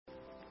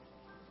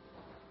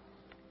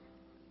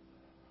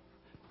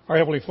Our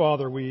Heavenly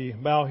Father, we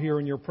bow here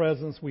in your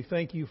presence. We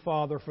thank you,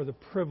 Father, for the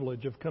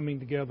privilege of coming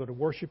together to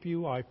worship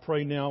you. I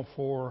pray now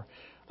for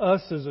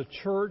us as a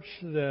church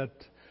that,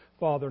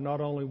 Father, not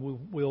only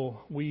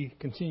will we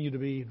continue to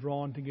be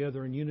drawn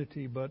together in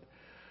unity, but,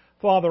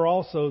 Father,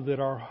 also that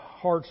our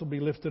hearts will be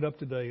lifted up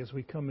today as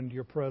we come into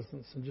your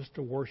presence and just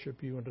to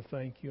worship you and to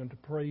thank you and to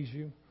praise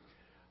you.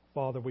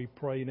 Father, we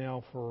pray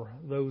now for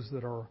those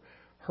that are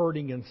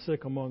hurting and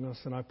sick among us,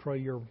 and I pray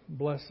your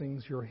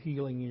blessings, your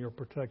healing, and your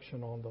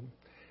protection on them.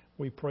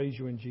 We praise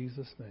you in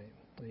Jesus' name.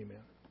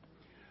 Amen.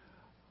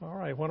 All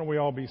right, why don't we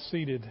all be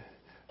seated?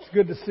 It's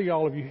good to see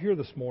all of you here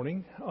this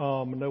morning.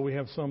 I know we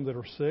have some that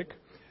are sick.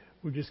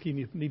 We just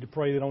need to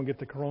pray they don't get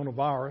the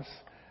coronavirus.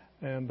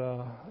 And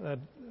I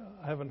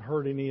haven't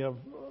heard any of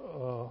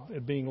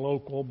it being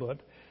local, but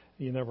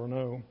you never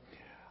know.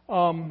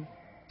 How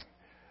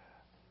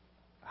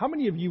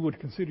many of you would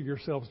consider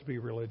yourselves to be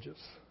religious?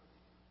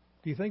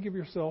 Do you think of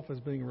yourself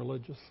as being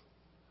religious?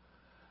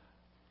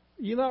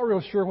 You're not real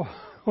sure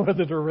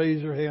whether to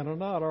raise your hand or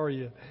not, are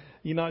you?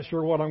 You're not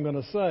sure what I'm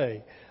going to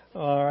say.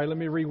 All right, let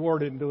me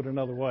reword it and do it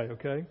another way,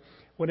 okay?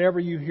 Whenever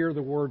you hear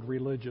the word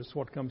religious,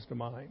 what comes to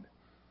mind?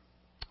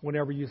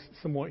 Whenever you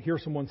hear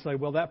someone say,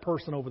 well, that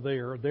person over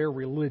there, they're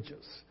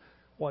religious,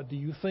 what do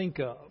you think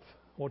of?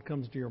 What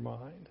comes to your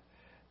mind?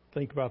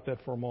 Think about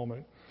that for a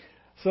moment.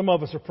 Some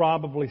of us are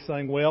probably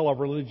saying, well, a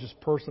religious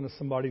person is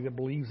somebody that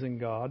believes in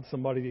God,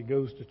 somebody that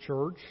goes to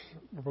church.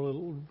 A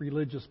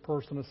religious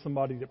person is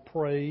somebody that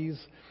prays,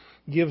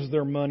 gives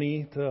their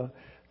money to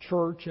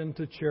church and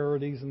to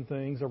charities and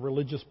things. A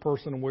religious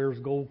person wears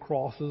gold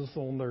crosses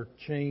on their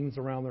chains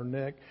around their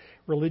neck.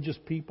 Religious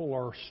people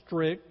are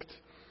strict.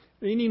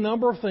 Any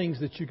number of things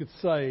that you could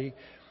say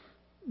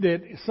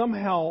that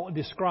somehow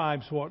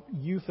describes what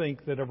you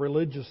think that a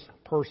religious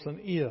person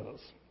is.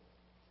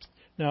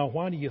 Now,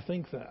 why do you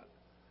think that?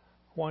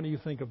 Why do you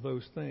think of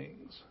those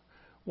things?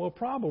 Well,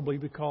 probably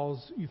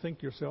because you think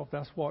to yourself,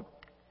 that's what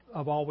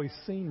I've always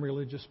seen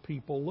religious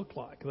people look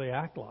like. They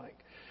act like.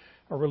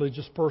 A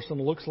religious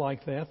person looks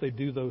like that. They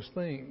do those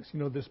things. You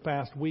know, this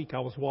past week I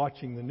was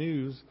watching the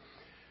news,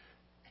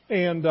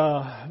 and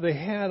they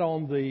had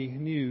on the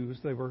news,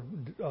 they were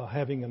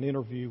having an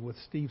interview with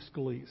Steve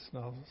Scalise.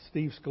 Now,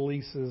 Steve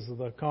Scalise is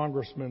the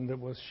congressman that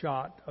was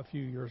shot a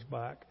few years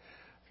back,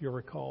 if you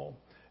recall.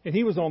 And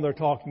he was on there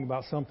talking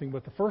about something,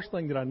 but the first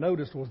thing that I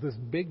noticed was this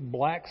big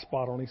black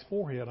spot on his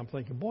forehead. I'm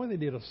thinking, boy, they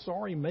did a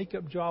sorry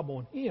makeup job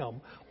on him.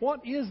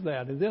 What is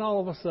that? And then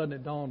all of a sudden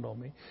it dawned on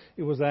me.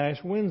 It was Ash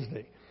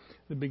Wednesday,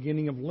 the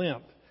beginning of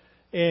Lent.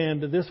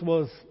 And this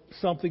was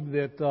something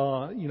that,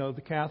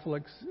 the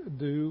Catholics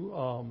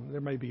do.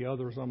 There may be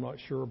others, I'm not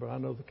sure, but I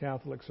know the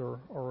Catholics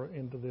are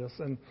into this.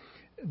 And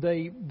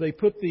they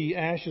put the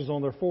ashes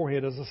on their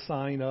forehead as a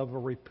sign of a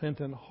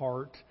repentant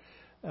heart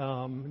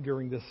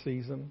during this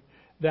season.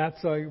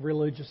 That's a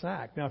religious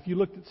act. Now, if you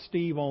looked at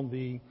Steve on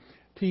the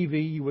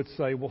TV, you would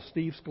say, well,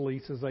 Steve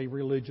Scalise is a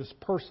religious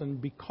person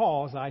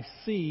because I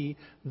see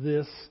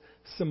this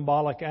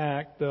symbolic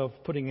act of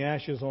putting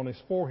ashes on his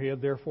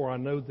forehead. Therefore, I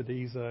know that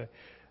he's a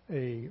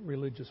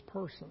religious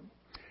person.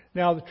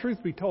 Now, the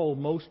truth be told,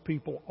 most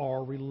people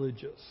are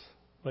religious.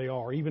 They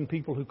are. Even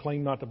people who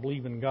claim not to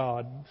believe in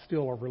God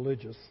still are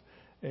religious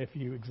if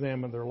you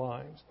examine their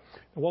lives.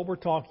 And what we're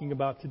talking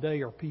about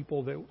today are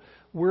people that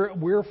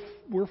we're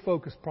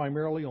focused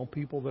primarily on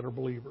people that are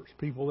believers,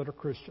 people that are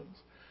Christians,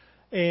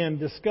 and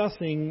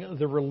discussing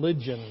the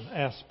religion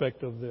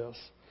aspect of this.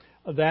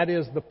 That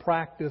is the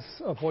practice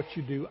of what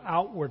you do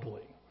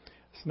outwardly.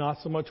 It's not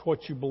so much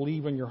what you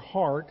believe in your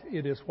heart,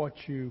 it is what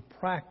you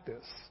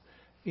practice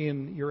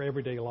in your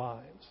everyday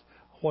lives,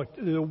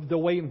 the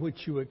way in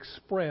which you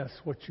express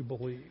what you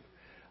believe.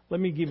 Let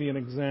me give you an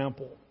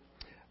example.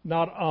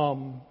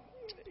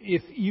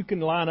 If you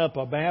can line up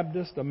a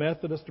Baptist, a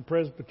Methodist, a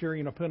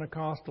Presbyterian, a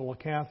Pentecostal, a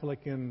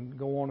Catholic, and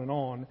go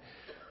on,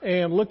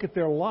 and look at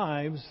their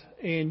lives,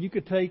 and you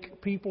could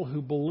take people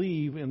who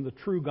believe in the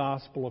true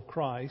gospel of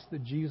Christ,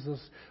 that Jesus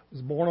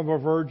was born of a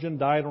virgin,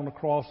 died on the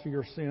cross for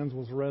your sins,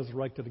 was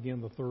resurrected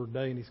again the third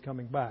day, and He's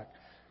coming back.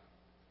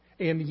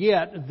 And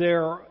yet,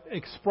 their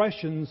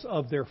expressions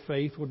of their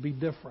faith would be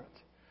different.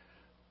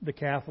 The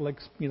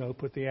Catholics,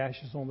 put the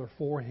ashes on their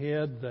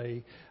forehead.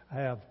 They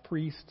have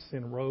priests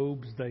in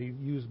robes. They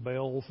use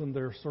bells in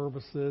their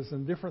services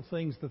and different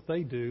things that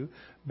they do.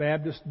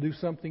 Baptists do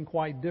something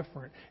quite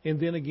different. And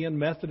then again,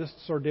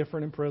 Methodists are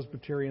different and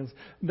Presbyterians.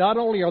 Not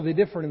only are they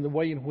different in the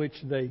way in which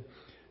they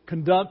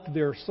conduct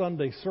their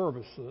Sunday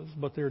services,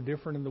 but they're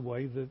different in the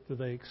way that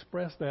they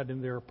express that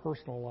in their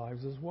personal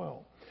lives as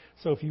well.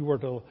 So if you were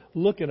to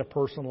look at a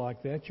person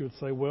like that, you would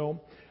say,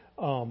 well,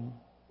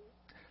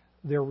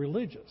 they're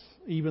religious,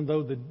 even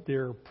though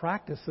their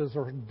practices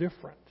are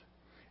different.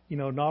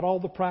 Not all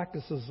the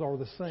practices are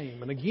the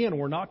same. And again,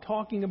 we're not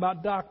talking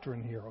about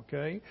doctrine here,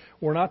 okay?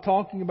 We're not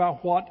talking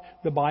about what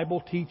the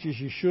Bible teaches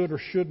you should or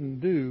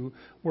shouldn't do.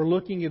 We're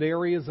looking at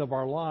areas of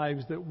our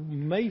lives that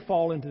may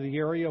fall into the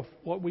area of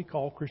what we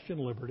call Christian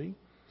liberty.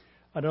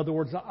 In other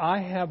words, I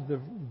have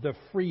the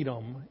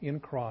freedom in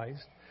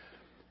Christ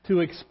to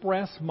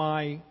express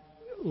my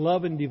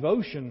love and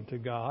devotion to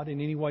God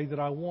in any way that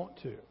I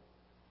want to.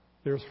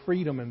 There's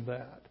freedom in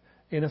that.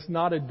 And it's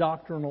not a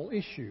doctrinal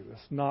issue.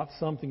 It's not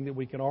something that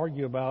we can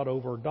argue about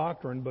over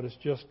doctrine, but it's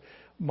just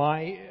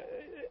my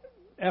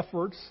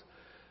efforts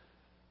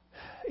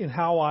in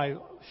how I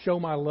show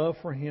my love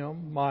for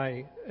Him,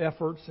 my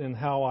efforts in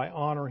how I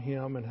honor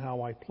Him and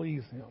how I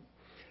please Him.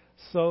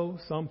 So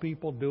some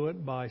people do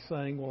it by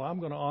saying, well, I'm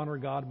going to honor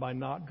God by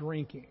not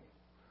drinking.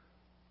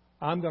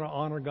 I'm going to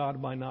honor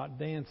God by not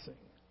dancing.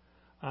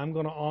 I'm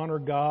going to honor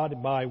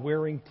God by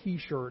wearing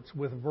T-shirts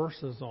with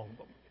verses on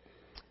them.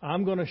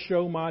 I'm going to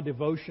show my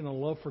devotion and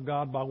love for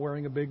God by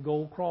wearing a big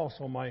gold cross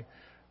on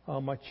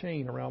my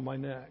chain around my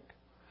neck.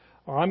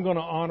 Or I'm going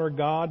to honor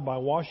God by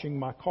washing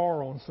my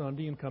car on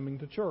Sunday and coming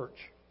to church.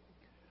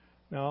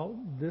 Now,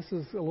 this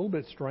is a little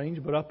bit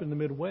strange, but up in the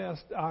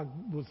Midwest, I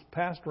was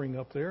pastoring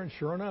up there, and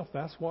sure enough,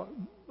 that's what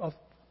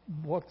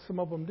some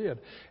of them did.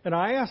 And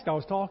I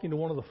was talking to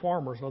one of the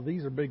farmers. Now,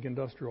 these are big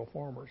industrial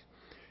farmers.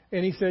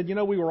 And he said,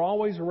 we were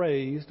always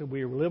raised,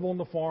 we live on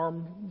the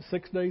farm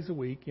 6 days a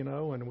week,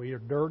 and we are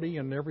dirty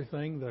and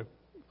everything. The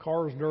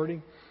car is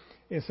dirty.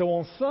 And so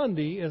on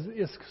Sunday,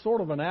 it's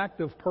sort of an act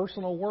of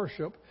personal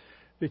worship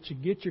that you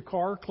get your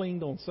car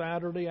cleaned on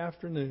Saturday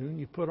afternoon,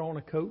 you put on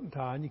a coat and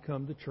tie, and you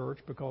come to church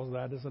because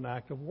that is an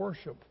act of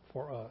worship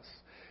for us.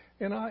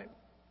 And I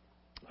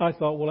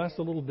thought, well, that's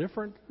a little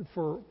different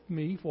for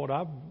me, for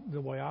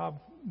the way I've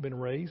been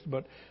raised.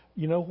 But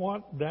you know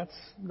what?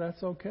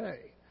 That's okay.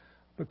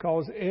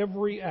 Because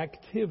every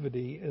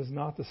activity is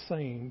not the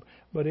same,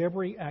 but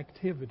every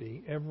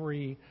activity,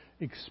 every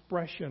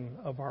expression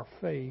of our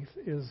faith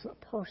is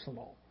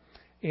personal.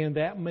 And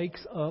that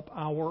makes up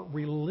our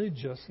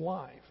religious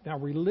life. Now,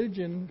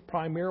 religion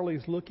primarily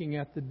is looking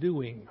at the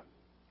doing,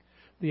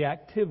 the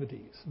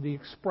activities, the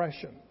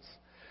expressions.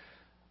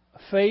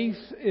 Faith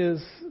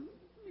is,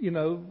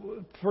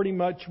 pretty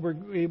much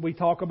we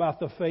talk about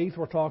the faith,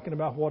 we're talking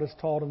about what is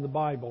taught in the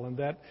Bible, and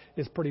that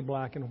is pretty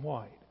black and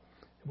white.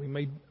 We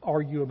may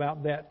argue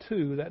about that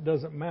too. That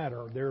doesn't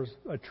matter. There's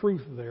a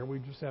truth there. We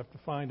just have to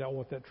find out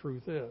what that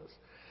truth is.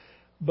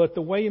 But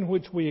the way in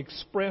which we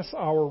express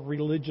our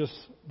religious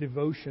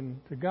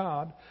devotion to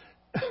God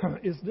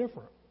is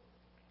different.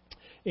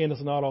 And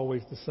it's not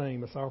always the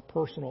same. It's our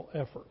personal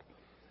effort.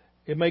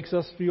 It makes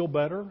us feel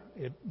better.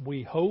 It,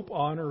 we hope,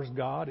 honors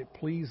God. It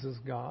pleases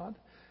God.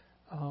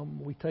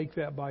 We take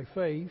that by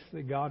faith,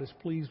 that God is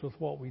pleased with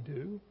what we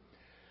do.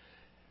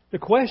 The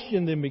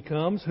question then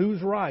becomes,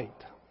 who's right?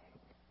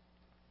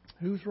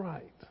 Who's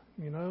right?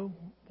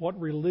 What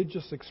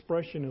religious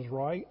expression is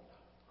right?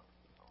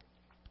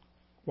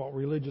 What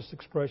religious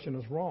expression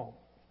is wrong?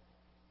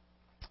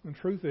 The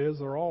truth is,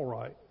 they're all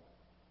right.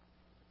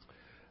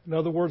 In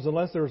other words,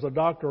 unless there's a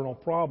doctrinal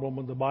problem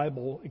when the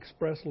Bible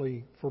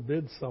expressly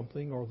forbids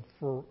something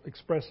or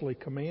expressly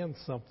commands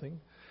something,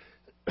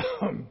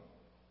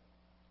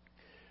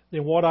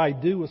 then what I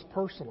do is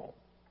personal.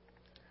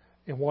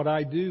 And what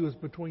I do is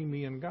between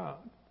me and God.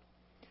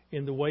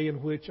 In the way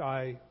in which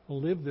I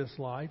live this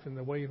life and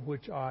the way in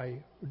which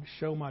I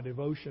show my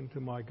devotion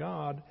to my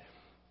God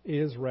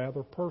is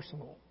rather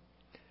personal.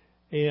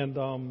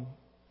 And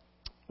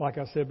like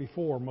I said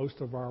before,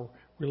 most of our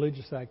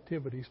religious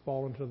activities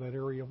fall into that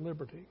area of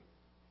liberty.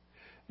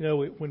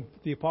 When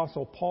the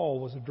Apostle Paul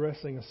was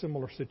addressing a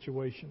similar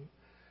situation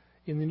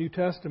in the New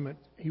Testament,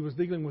 he was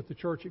dealing with the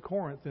church at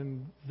Corinth,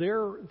 and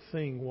their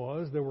thing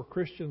was there were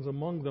Christians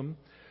among them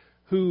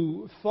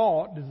who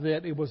thought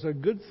that it was a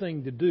good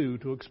thing to do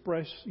to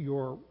express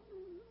your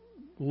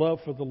love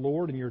for the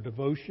Lord and your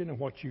devotion and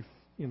what you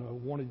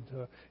wanted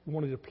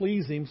to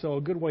please Him. So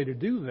a good way to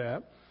do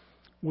that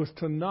was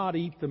to not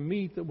eat the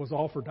meat that was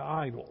offered to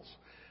idols.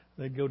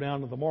 They'd go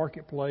down to the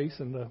marketplace,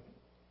 and the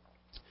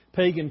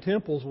pagan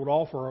temples would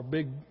offer a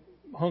big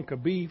hunk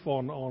of beef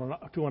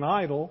to an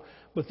idol,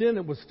 but then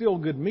it was still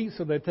good meat,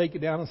 so they'd take it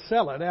down and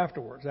sell it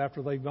afterwards,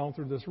 after they'd gone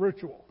through this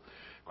ritual.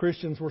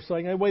 Christians were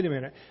saying, hey, wait a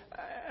minute,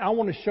 I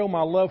want to show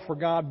my love for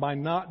God by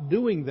not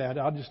doing that.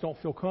 I just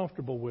don't feel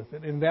comfortable with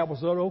it. And that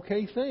was an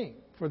okay thing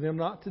for them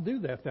not to do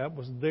that. That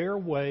was their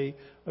way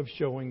of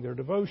showing their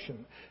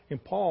devotion.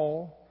 And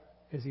Paul,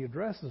 as he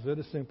addresses it,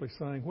 is simply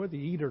saying whether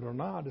you eat it or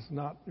not is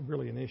not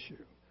really an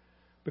issue,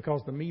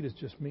 because the meat is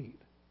just meat.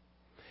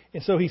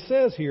 And so he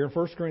says here in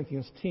 1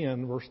 Corinthians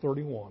 10, verse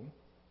 31,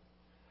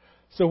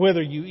 so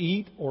whether you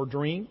eat or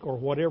drink or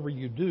whatever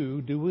you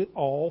do, do it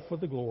all for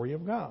the glory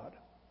of God.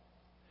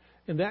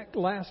 And that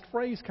last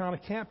phrase kind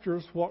of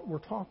captures what we're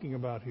talking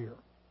about here.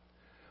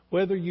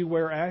 Whether you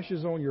wear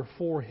ashes on your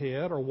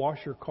forehead or wash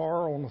your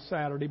car on a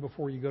Saturday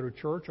before you go to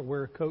church, or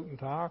wear a coat and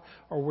tie,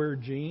 or wear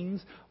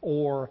jeans,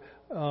 or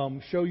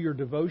show your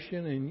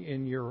devotion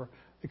and your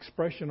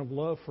expression of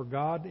love for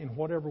God in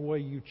whatever way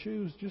you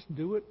choose, just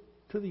do it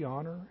to the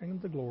honor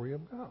and the glory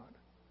of God.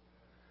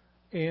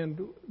 And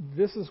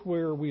this is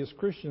where we as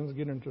Christians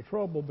get into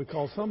trouble,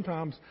 because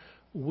sometimes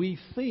we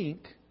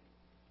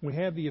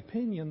have the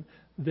opinion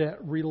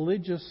that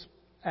religious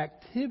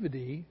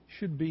activity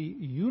should be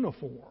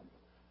uniform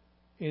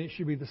and it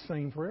should be the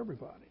same for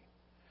everybody.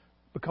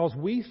 Because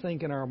we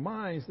think in our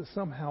minds that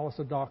somehow it's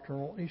a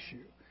doctrinal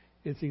issue.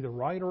 It's either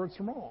right or it's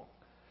wrong.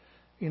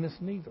 And it's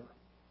neither.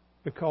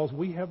 Because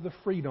we have the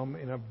freedom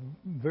in a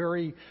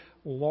very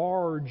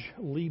large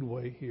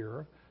leadway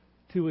here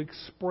to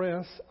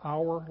express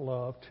our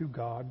love to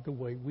God the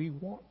way we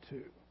want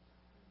to.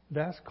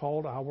 That's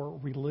called our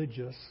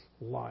religious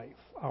life,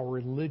 our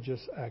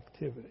religious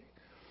activity.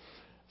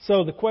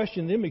 So the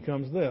question then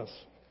becomes this: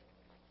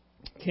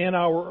 can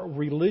our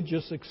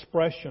religious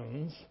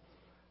expressions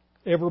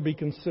ever be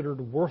considered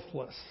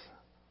worthless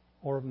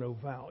or of no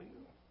value?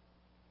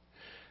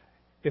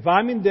 If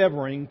I'm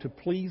endeavoring to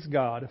please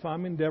God, if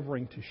I'm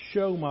endeavoring to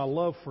show my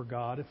love for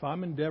God, if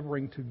I'm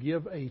endeavoring to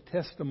give a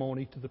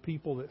testimony to the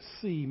people that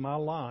see my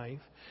life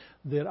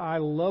that I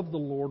love the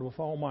Lord with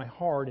all my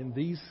heart, and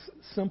these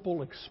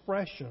simple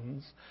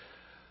expressions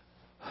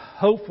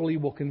hopefully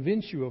will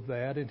convince you of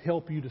that and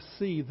help you to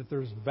see that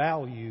there's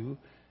value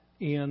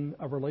in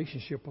a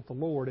relationship with the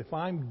Lord. If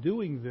I'm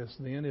doing this,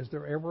 then is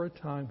there ever a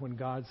time when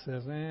God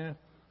says,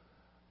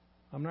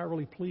 I'm not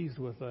really pleased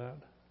with that?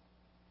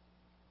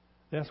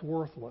 That's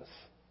worthless.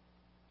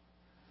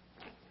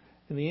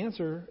 And the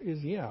answer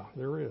is yeah,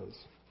 there is.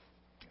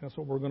 That's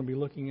what we're going to be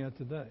looking at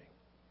today.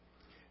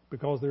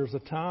 Because there's a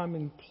time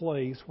and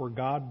place where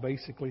God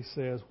basically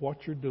says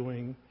what you're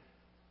doing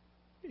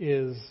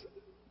is,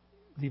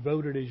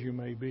 devoted as you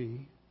may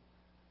be,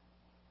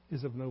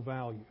 is of no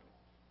value.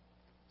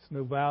 It's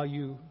no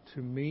value to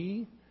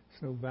me.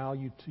 It's no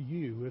value to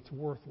you. It's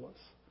worthless.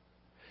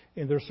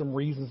 And there's some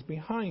reasons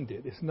behind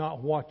it. It's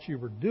not what you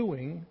were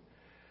doing.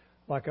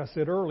 Like I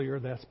said earlier,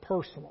 that's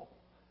personal.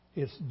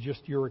 It's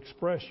just your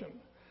expression.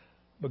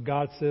 But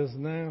God says,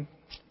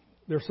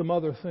 there's some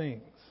other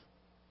things.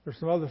 There's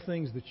some other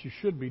things that you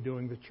should be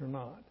doing that you're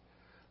not.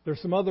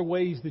 There's some other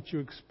ways that you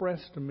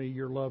express to me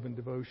your love and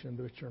devotion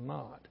that you're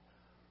not.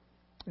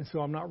 And so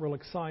I'm not real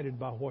excited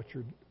by what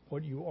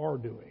you are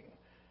doing.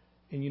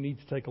 And you need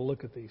to take a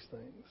look at these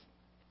things.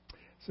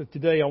 So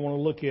today I want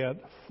to look at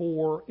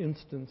 4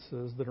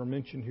 instances that are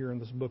mentioned here in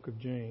this book of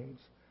James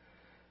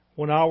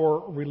when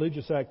our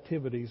religious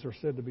activities are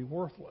said to be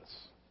worthless,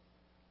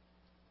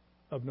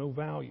 of no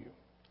value.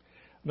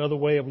 Another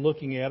way of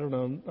looking at it,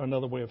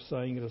 another way of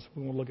saying it, is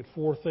we want to look at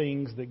 4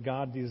 things that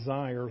God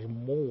desires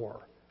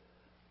more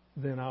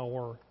than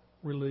our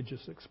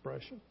religious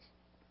expressions.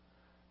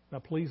 Now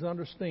please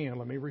understand,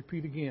 let me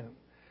repeat again,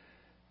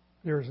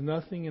 there is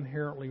nothing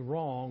inherently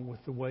wrong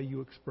with the way you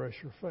express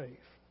your faith,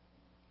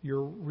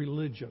 your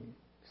religion,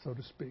 so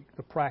to speak,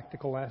 the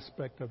practical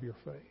aspect of your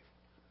faith.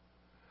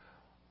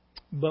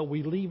 But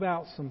we leave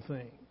out some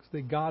things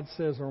that God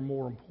says are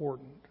more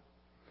important.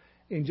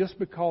 And just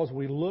because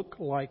we look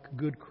like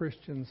good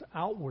Christians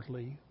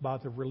outwardly by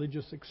the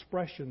religious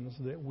expressions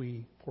that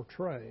we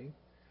portray,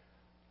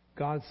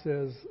 God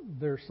says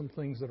there's some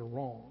things that are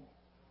wrong.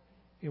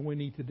 And we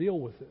need to deal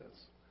with this.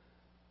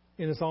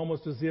 And it's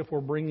almost as if we're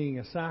bringing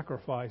a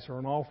sacrifice or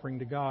an offering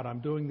to God. I'm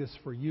doing this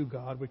for you,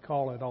 God. We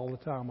call it all the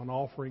time an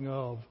offering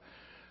of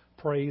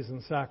praise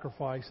and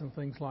sacrifice and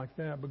things like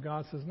that. But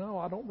God says, no,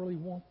 I don't really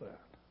want that.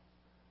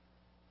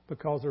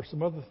 Because there's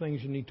some other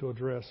things you need to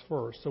address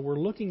first. So we're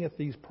looking at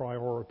these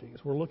priorities.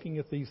 We're looking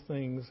at these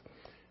things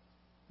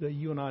that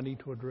you and I need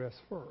to address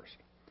first.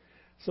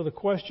 So the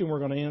question we're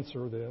going to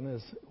answer then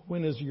is,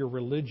 when is your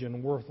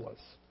religion worthless?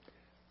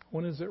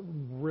 When is it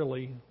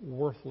really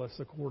worthless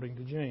according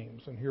to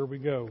James? And here we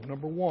go.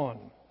 Number 1,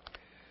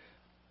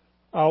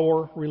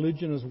 our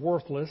religion is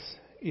worthless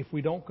if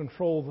we don't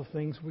control the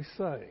things we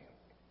say.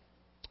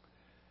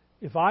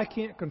 If I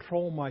can't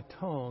control my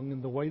tongue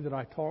and the way that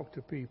I talk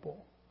to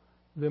people,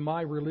 then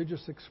my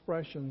religious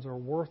expressions are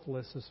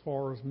worthless as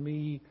far as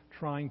me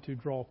trying to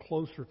draw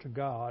closer to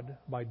God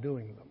by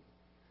doing them.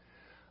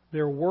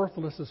 They're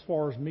worthless as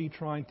far as me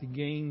trying to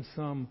gain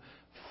some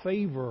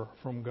favor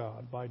from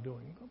God by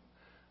doing them.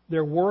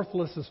 They're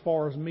worthless as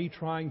far as me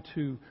trying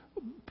to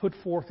put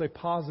forth a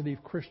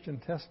positive Christian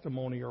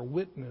testimony or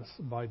witness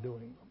by doing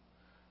them.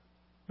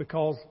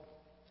 Because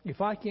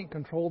if I can't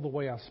control the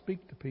way I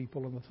speak to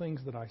people and the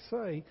things that I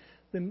say,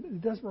 then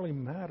it doesn't really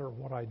matter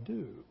what I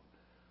do.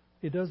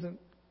 It doesn't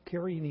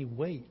carry any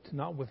weight,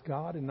 not with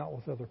God and not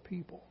with other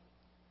people.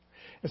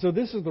 And so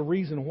this is the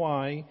reason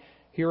why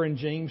here in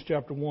James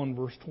chapter 1,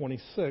 verse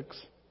 26,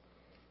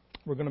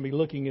 we're going to be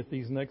looking at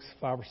these next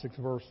 5 or 6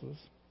 verses.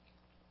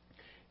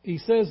 He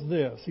says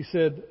this, he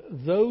said,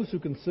 those who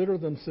consider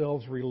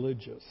themselves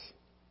religious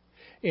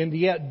and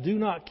yet do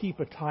not keep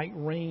a tight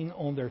rein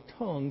on their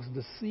tongues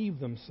deceive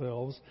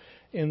themselves,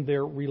 and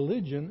their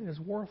religion is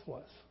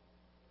worthless.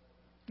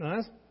 Now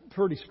that's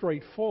pretty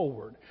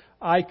straightforward.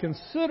 I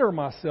consider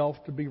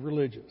myself to be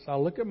religious. I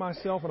look at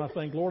myself and I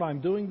think, Lord,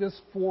 I'm doing this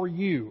for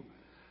you.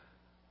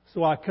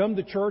 So I come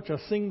to church, I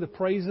sing the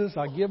praises,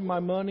 I give my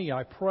money,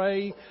 I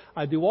pray,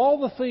 I do all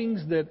the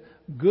things that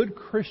good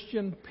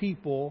Christian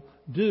people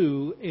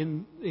do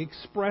in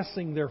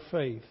expressing their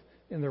faith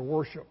and their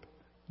worship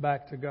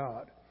back to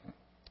God.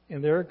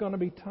 And there are going to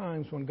be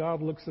times when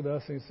God looks at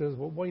us and He says,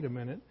 well, wait a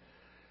minute.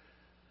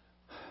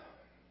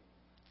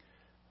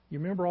 You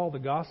remember all the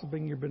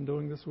gossiping you've been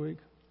doing this week?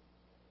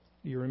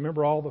 Do you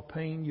remember all the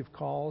pain you've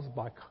caused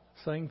by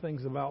saying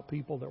things about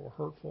people that were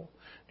hurtful?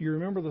 Do you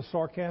remember the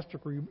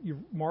sarcastic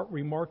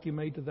remark you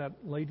made to that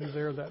lady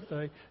there that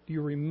day? Do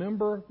you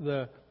remember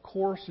the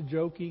coarse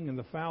joking and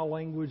the foul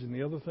language and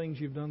the other things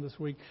you've done this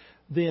week?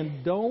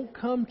 Then don't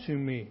come to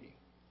me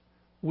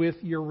with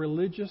your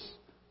religious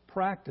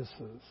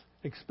practices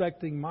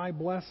expecting my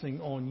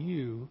blessing on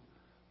you,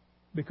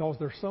 because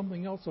there's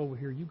something else over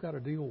here you've got to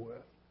deal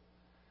with.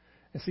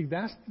 And see,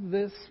 that's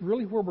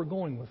really where we're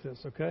going with this,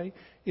 okay?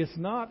 It's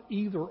not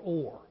either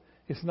or.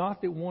 It's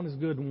not that one is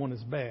good and one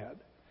is bad.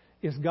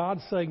 It's God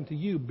saying to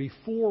you,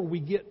 before we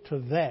get to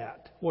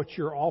that, what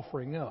you're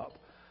offering up,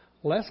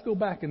 let's go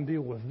back and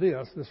deal with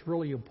this that's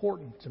really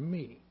important to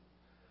me.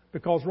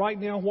 Because right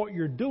now what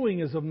you're doing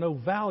is of no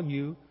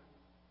value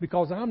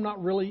because I'm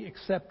not really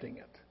accepting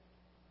it.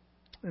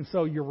 And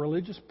so your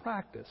religious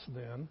practice,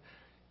 then,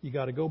 you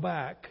got to go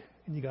back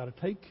and you got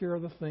to take care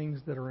of the things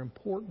that are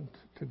important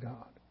to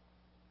God.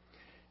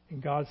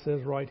 And God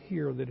says right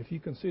here that if you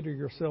consider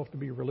yourself to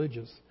be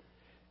religious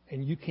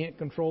and you can't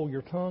control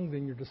your tongue,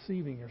 then you're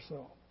deceiving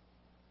yourself.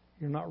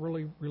 You're not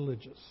really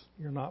religious.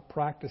 You're not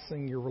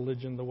practicing your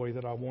religion the way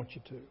that I want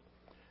you to.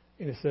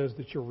 And it says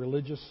that your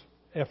religious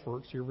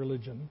efforts, your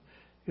religion,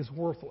 is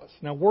worthless.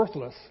 Now,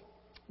 worthless,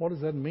 what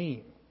does that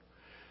mean?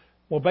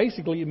 Well,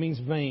 basically it means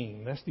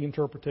vain. That's the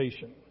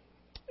interpretation.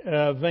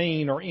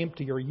 Vain or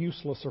empty or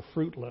useless or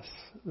fruitless.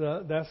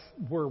 That's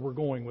where we're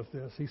going with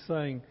this. He's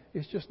saying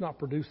it's just not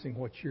producing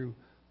what you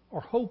are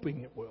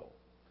hoping it will.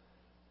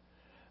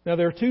 Now,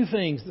 there are two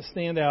things that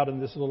stand out in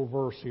this little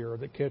verse here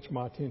that catch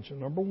my attention.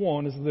 Number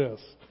one is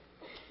this,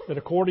 that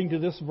according to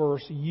this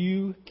verse,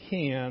 you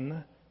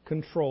can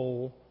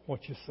control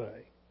what you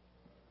say.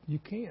 You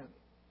can.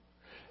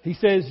 He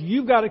says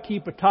you've got to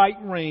keep a tight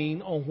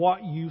rein on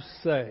what you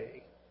say.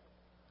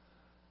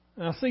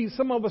 Now, see,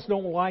 some of us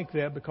don't like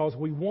that because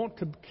we want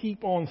to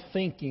keep on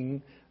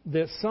thinking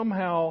that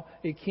somehow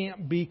it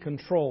can't be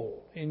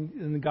controlled.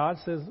 And God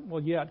says,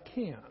 well, yeah, it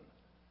can.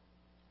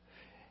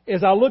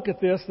 As I look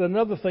at this,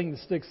 another thing that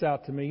sticks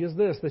out to me is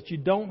this, that you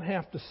don't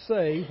have to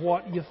say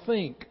what you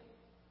think.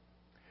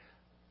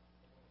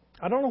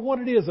 I don't know what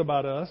it is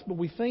about us, but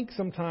we think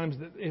sometimes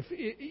that if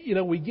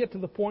we get to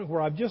the point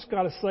where I've just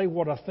got to say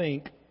what I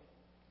think,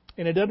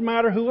 and it doesn't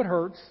matter who it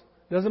hurts,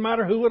 doesn't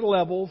matter who it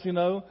levels,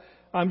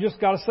 I'm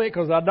just got to say it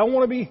because I don't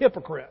want to be a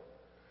hypocrite.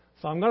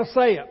 So I'm going to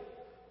say it.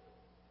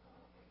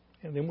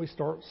 And then we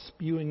start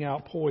spewing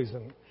out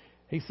poison.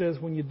 He says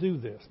when you do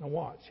this, now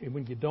watch, and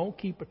when you don't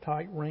keep a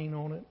tight rein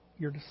on it,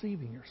 you're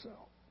deceiving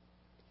yourself.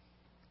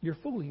 You're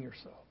fooling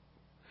yourself.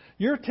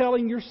 You're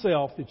telling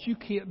yourself that you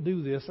can't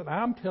do this, and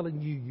I'm telling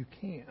you you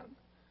can.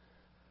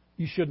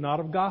 You should not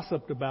have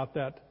gossiped about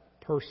that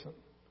person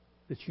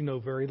that you know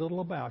very little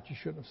about. You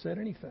shouldn't have said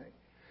anything.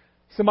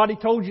 Somebody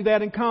told you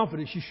that in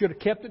confidence. You should have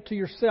kept it to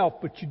yourself,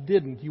 but you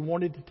didn't. You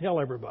wanted to tell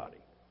everybody.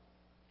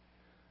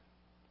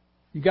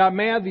 You got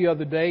mad the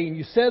other day and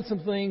you said some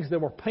things that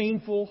were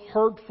painful,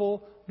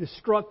 hurtful,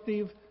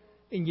 destructive,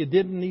 and you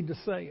didn't need to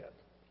say it.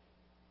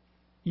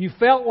 You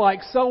felt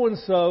like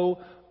so-and-so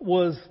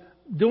was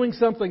doing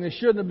something they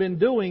shouldn't have been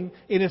doing,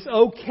 and it's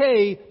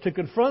okay to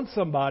confront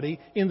somebody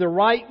in the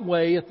right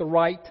way at the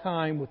right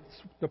time with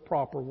the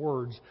proper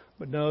words.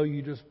 But no,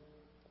 you just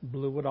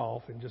blew it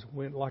off and just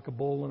went like a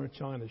bull in a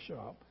china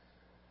shop.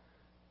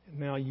 And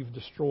now you've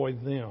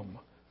destroyed them.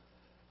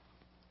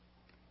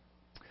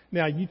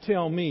 Now you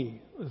tell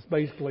me, is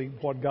basically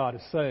what God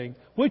is saying,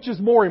 which is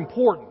more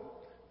important?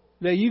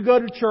 That you go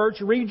to church,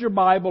 read your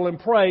Bible and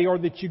pray, or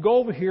that you go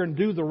over here and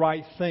do the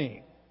right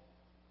thing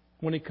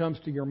when it comes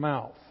to your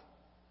mouth?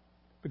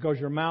 Because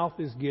your mouth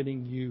is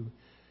getting you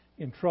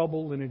in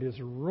trouble and it is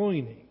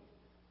ruining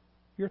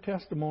your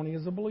testimony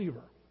as a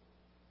believer.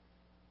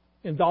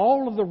 And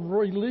all of the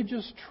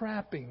religious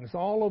trappings,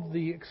 all of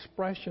the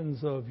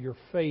expressions of your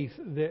faith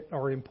that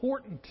are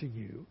important to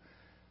you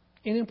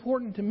and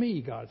important to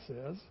me, God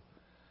says,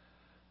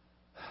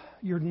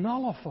 you're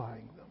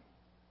nullifying them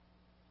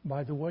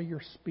by the way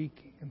you're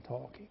speaking and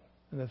talking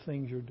and the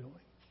things you're doing.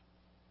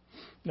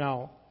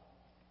 Now,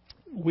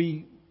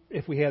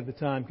 if we had the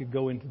time, could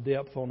go into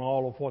depth on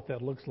all of what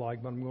that looks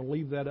like, but I'm going to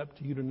leave that up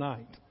to you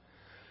tonight.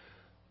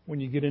 When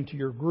you get into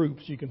your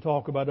groups, you can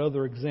talk about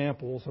other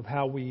examples of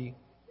how we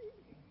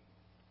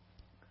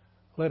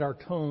let our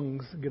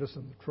tongues get us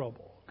into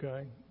trouble,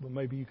 okay? But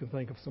maybe you can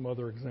think of some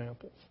other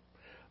examples.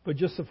 But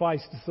just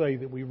suffice to say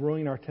that we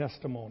ruin our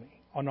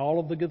testimony on all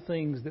of the good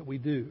things that we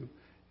do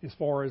as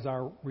far as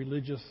our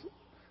religious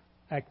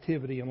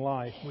activity in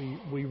life.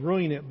 We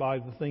ruin it by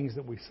the things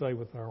that we say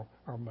with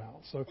our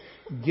mouth. So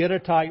get a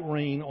tight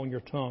rein on your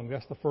tongue.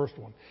 That's the first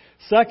one.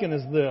 Second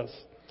is this.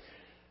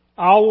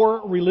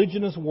 Our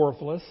religion is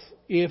worthless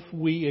if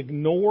we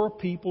ignore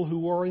people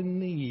who are in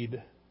need.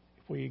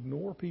 If we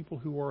ignore people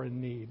who are in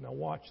need. Now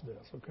watch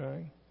this,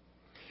 okay?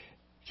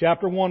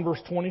 Chapter 1,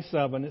 verse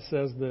 27, it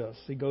says this.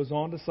 He goes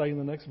on to say in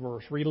the next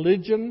verse,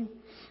 religion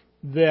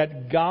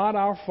that God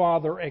our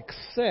Father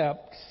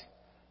accepts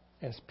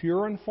as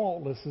pure and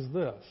faultless is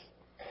this,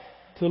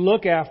 to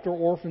look after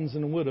orphans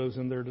and widows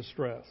in their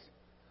distress.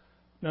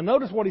 Now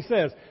notice what he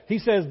says. He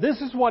says, this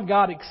is what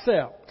God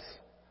accepts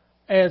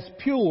as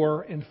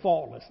pure and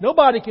faultless.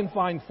 Nobody can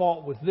find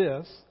fault with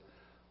this.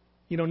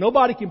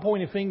 Nobody can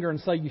point a finger and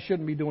say you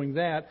shouldn't be doing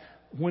that.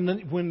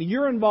 When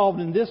you're involved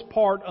in this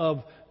part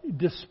of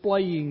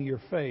displaying your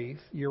faith,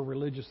 your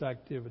religious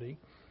activity,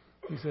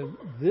 he said,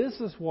 this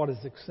is what is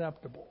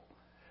acceptable.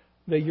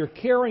 That you're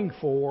caring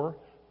for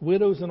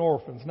widows and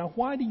orphans. Now,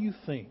 why do you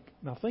think?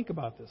 Now, think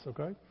about this,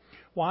 okay?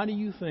 Why do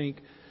you think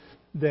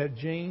that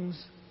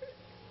James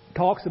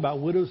talks about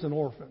widows and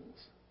orphans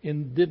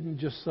and didn't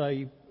just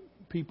say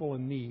people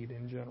in need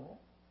in general?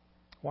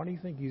 Why do you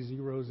think he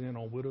zeroes in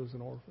on widows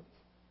and orphans?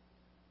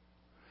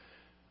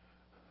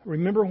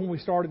 Remember when we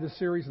started this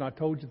series and I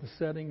told you the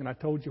setting and I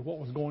told you what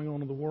was going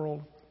on in the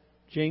world?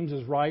 James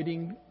is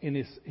writing,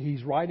 and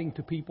he's writing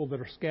to people that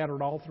are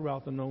scattered all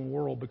throughout the known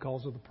world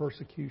because of the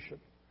persecution.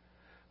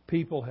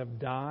 People have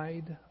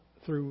died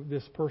through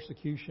this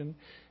persecution,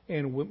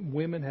 and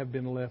women have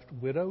been left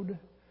widowed,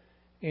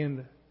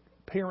 and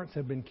parents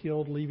have been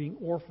killed, leaving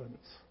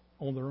orphans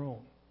on their own.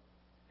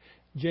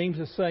 James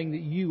is saying that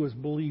you as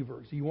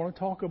believers, you want to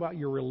talk about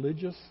your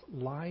religious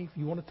life?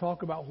 You want to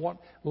talk about what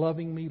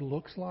loving me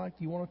looks like?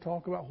 You want to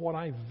talk about what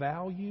I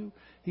value?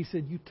 He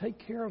said, you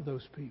take care of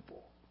those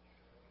people.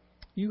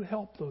 You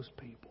help those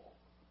people.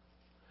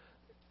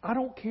 I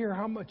don't care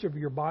how much of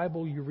your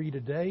Bible you read a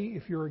day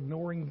if you're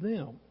ignoring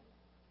them.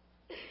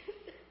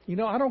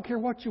 I don't care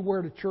what you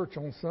wear to church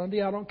on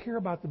Sunday. I don't care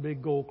about the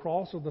big gold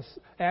cross or the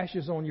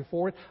ashes on your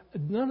forehead.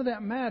 None of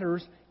that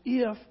matters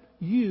if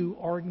you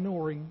are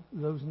ignoring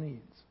those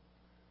needs.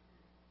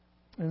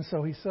 And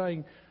so he's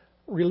saying,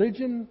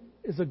 religion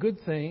is a good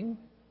thing.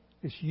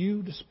 It's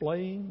you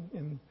displaying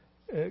and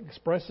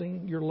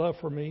expressing your love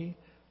for me.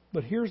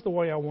 But here's the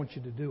way I want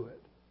you to do it.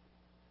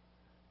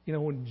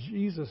 When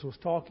Jesus was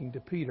talking to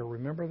Peter,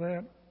 remember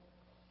that?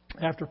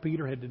 After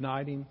Peter had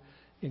denied him,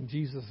 and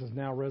Jesus is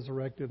now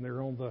resurrected, and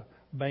they're on the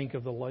bank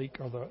of the lake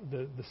or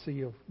the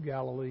Sea of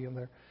Galilee,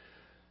 and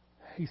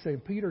he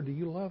said, Peter, do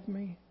you love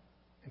me?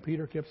 And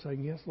Peter kept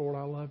saying, yes, Lord,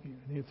 I love you.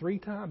 And 3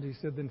 times he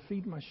said, then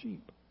feed my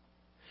sheep.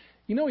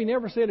 He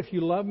never said, if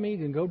you love me,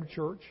 then go to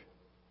church.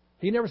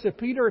 He never said,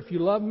 Peter, if you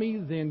love me,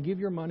 then give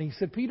your money. He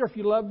said, Peter, if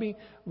you love me,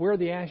 wear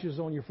the ashes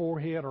on your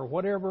forehead or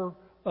whatever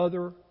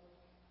other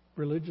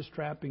religious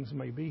trappings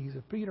may be. He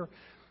said, Peter,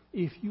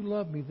 if you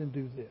love me, then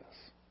do this.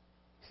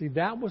 See,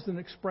 that was an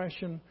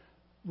expression,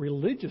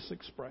 religious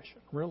expression,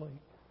 really,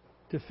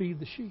 to feed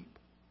the sheep,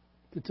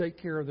 to take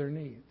care of their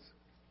needs.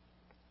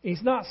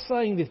 He's not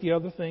saying that the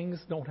other things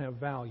don't have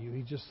value.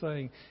 He's just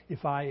saying,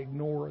 if I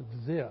ignore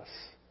this,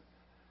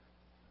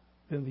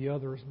 then the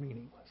other is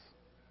meaningless.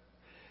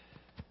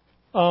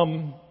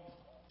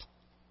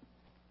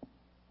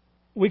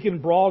 We can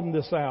broaden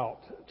this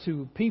out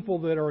to people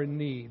that are in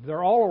need.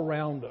 They're all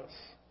around us.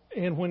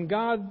 And when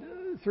God,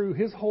 through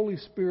His Holy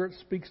Spirit,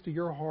 speaks to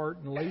your heart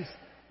and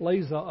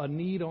lays a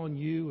need on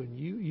you, and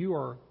you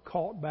are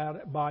caught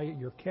by it,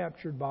 you're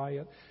captured by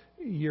it,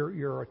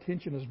 your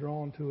attention is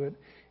drawn to it,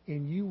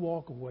 and you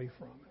walk away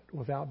from it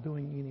without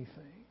doing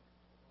anything,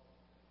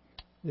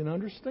 then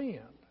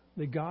understand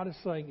that God is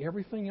saying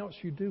everything else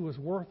you do is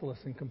worthless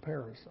in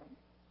comparison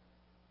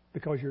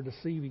because you're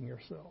deceiving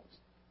yourselves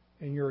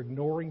and you're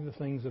ignoring the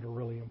things that are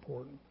really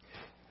important.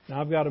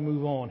 Now I've got to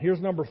move on. Here's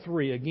number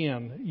 3.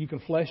 Again, you can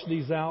flesh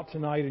these out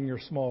tonight in your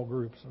small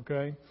groups,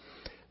 okay?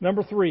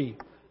 Number 3,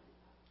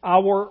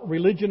 our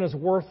religion is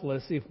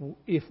worthless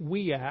if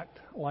we act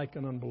like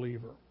an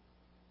unbeliever.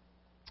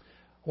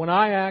 When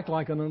I act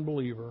like an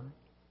unbeliever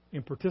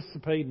and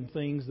participate in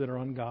things that are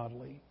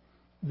ungodly,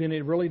 then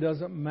it really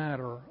doesn't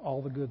matter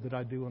all the good that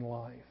I do in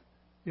life.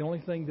 The only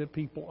thing that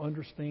people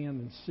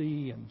understand and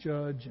see and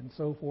judge and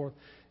so forth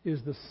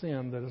is the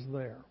sin that is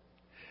there.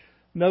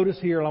 Notice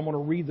here, I'm going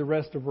to read the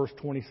rest of verse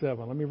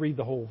 27. Let me read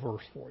the whole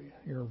verse for you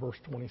here in verse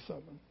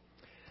 27.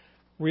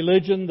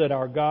 Religion that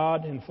our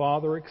God and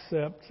Father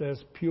accepts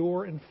as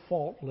pure and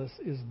faultless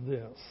is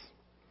this: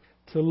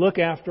 to look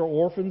after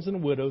orphans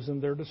and widows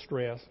in their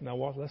distress. Now,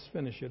 let's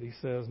finish it. He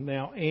says,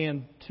 now,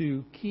 and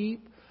to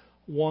keep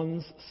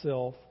one's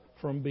self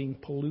from being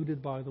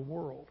polluted by the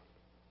world.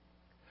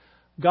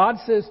 God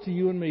says to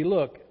you and me,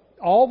 look,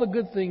 all the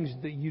good things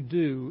that you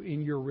do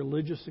in your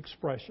religious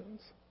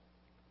expressions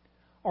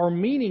are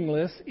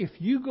meaningless if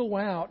you go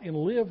out and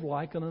live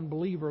like an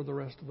unbeliever the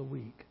rest of the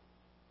week.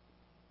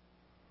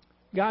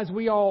 Guys,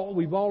 we've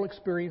all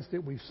experienced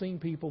it. We've seen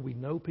people, we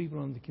know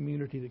people in the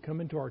community that come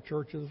into our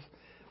churches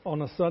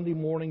on a Sunday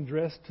morning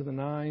dressed to the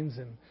nines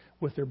and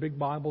with their big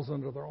Bibles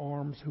under their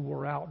arms, who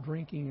were out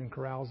drinking and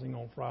carousing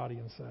on Friday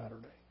and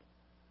Saturday.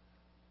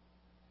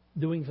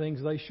 Doing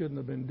things they shouldn't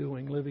have been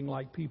doing, living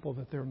like people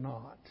that they're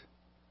not.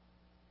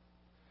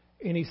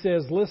 And he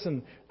says,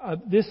 listen,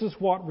 this is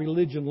what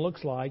religion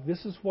looks like.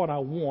 This is what I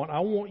want. I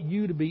want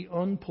you to be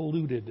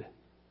unpolluted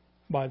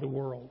by the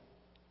world.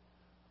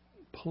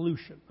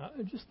 Pollution.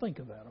 Just think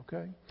of that,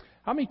 okay?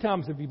 How many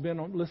times have you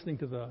been listening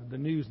to the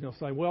news and they'll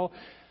say, well,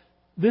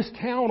 This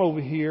town over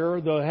here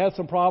had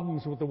some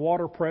problems with the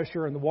water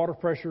pressure, and the water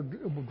pressure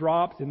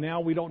dropped, and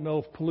now we don't know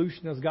if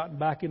pollution has gotten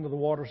back into the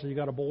water, so you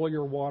got to boil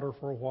your water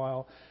for a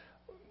while.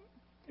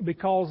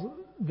 Because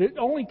it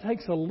only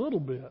takes a little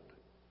bit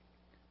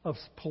of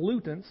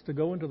pollutants to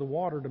go into the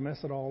water to mess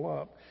it all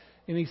up.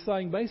 And he's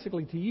saying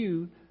basically to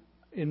you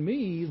and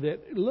me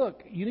that,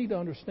 look, you need to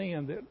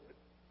understand that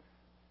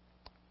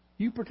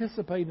you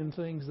participate in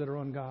things that are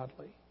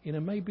ungodly. And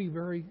it may be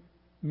very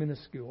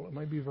minuscule. It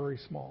may be very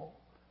small.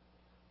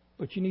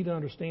 But you need to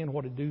understand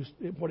what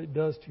it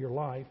does to your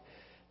life,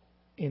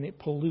 and it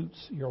pollutes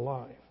your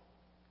life.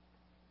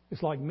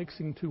 It's like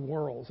mixing two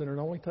worlds, and it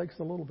only takes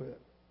a little bit.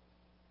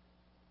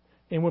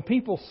 And when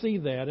people see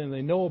that and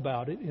they know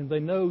about it, and they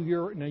know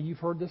now you've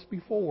heard this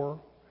before,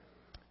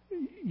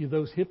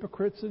 those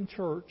hypocrites in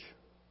church,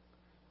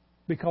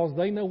 because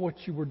they know what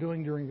you were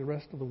doing during the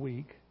rest of the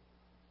week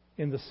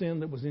and the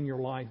sin that was in your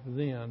life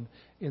then,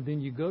 and then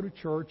you go to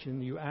church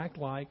and you act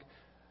like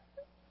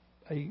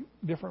a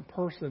different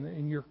person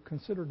and you're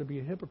considered to be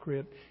a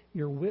hypocrite,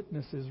 your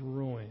witness is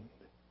ruined.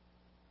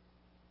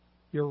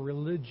 Your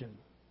religion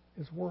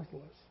is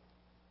worthless.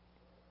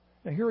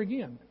 Now here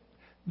again,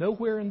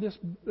 nowhere in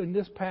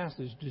this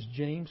passage does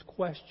James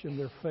question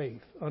their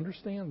faith.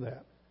 Understand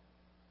that.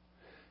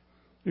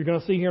 You're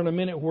going to see here in a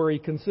minute where he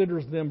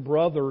considers them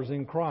brothers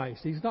in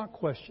Christ. He's not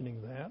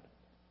questioning that.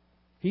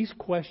 He's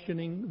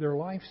questioning their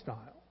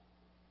lifestyle,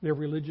 their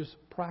religious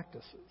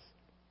practices.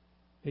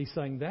 He's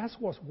saying that's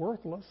what's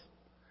worthless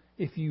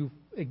if you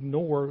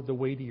ignore the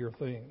weightier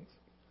things.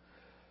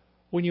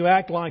 When you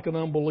act like an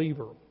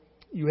unbeliever,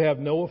 you have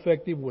no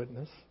effective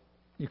witness,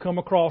 you come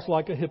across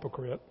like a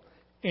hypocrite,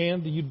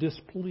 and you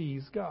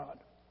displease God.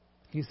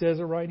 He says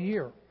it right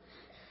here.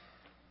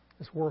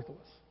 It's worthless.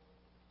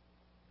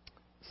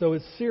 So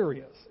it's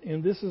serious,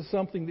 and this is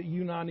something that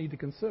you and I need to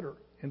consider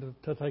and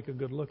to take a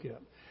good look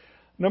at.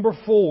 Number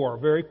 4,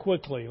 very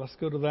quickly, let's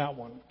go to that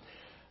one.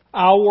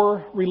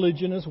 Our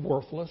religion is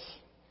worthless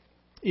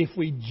if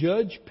we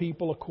judge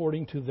people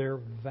according to their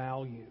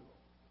value.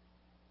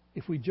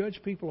 If we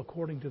judge people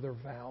according to their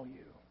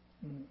value.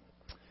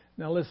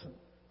 Now listen,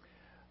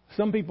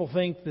 some people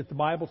think that the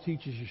Bible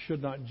teaches you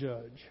should not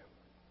judge,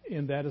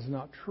 and that is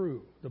not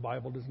true. The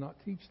Bible does not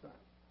teach that.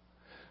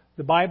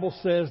 The Bible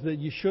says that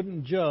you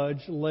shouldn't judge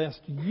lest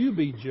you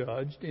be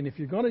judged, and if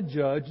you're going to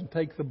judge and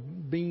take the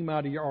beam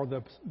out of or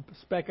the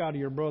speck out of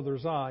your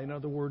brother's eye, in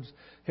other words,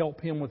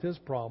 help him with his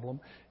problem,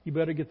 you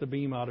better get the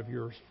beam out of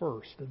yours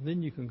first, and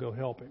then you can go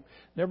help him.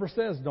 Never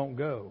says don't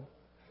go.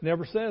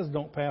 Never says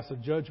don't pass a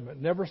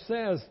judgment. Never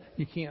says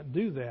you can't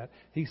do that.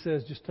 He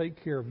says just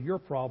take care of your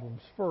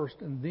problems first,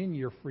 and then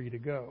you're free to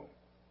go.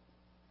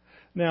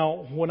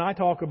 Now, when I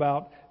talk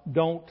about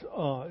don't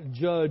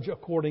judge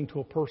according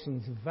to a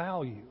person's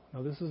value,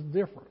 now this is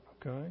different,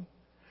 okay?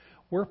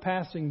 We're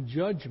passing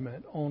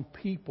judgment on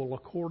people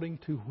according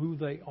to who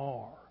they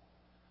are,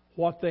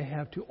 what they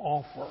have to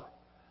offer,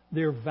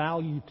 their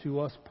value to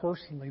us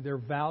personally, their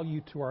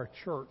value to our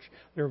church,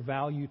 their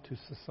value to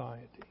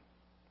society.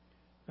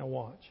 Now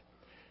watch.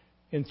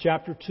 In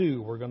chapter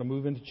 2, we're going to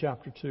move into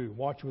chapter 2.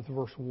 Watch with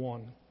verse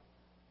 1.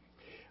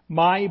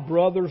 My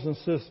brothers and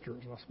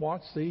sisters. Let's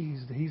watch. See,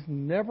 he's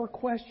never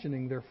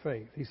questioning their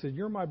faith. He said,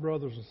 you're my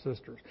brothers and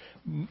sisters.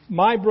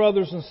 My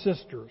brothers and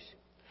sisters,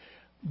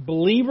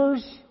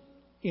 believers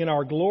in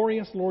our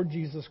glorious Lord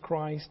Jesus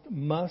Christ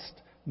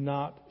must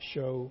not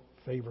show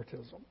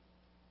favoritism.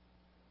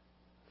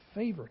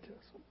 Favoritism.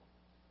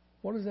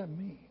 What does that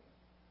mean?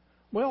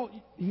 Well,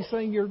 he's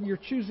saying you're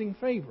choosing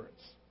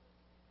favorites.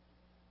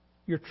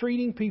 You're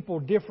treating people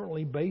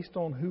differently based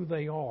on who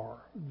they are,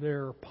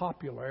 their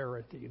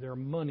popularity, their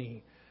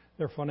money,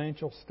 their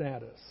financial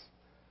status,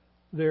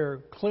 their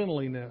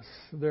cleanliness,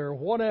 their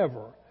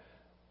whatever.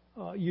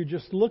 You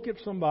just look at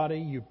somebody,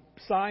 you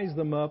size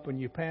them up, and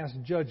you pass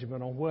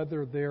judgment on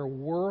whether they're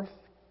worth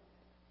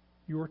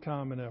your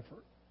time and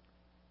effort.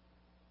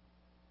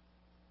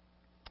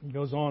 It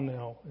goes on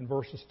now in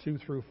verses 2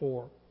 through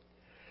 4.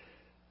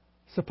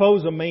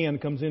 Suppose a man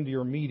comes into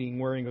your meeting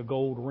wearing a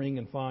gold ring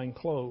and fine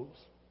clothes,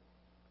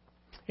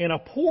 and a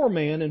poor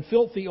man in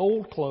filthy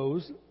old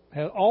clothes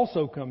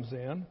also comes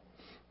in.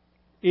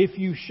 If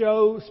you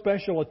show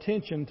special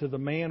attention to the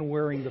man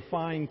wearing the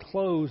fine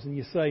clothes and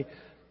you say,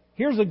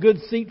 here's a good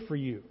seat for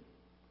you,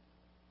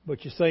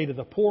 but you say to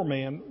the poor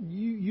man,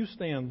 you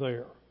stand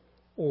there,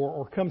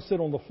 or come sit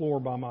on the floor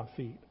by my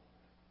feet.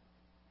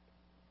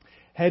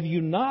 Have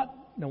you not,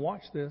 now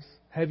watch this,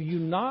 have you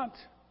not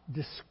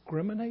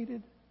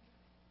discriminated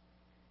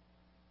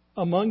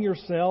among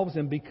yourselves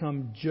and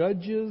become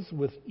judges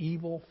with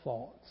evil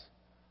thoughts?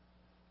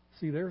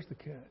 See, there's the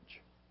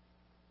catch.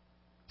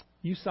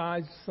 You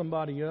sized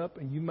somebody up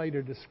and you made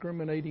a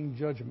discriminating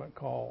judgment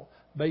call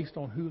based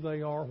on who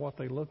they are, what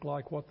they look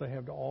like, what they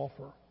have to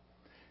offer.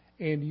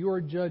 And you're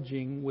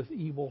judging with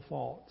evil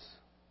thoughts.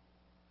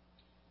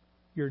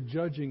 You're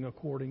judging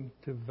according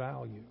to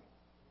value.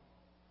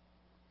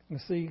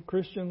 And see,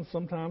 Christians,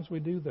 sometimes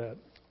we do that.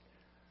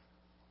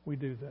 We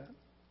do that.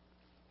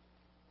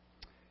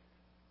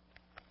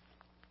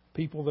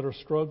 People that are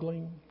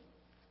struggling,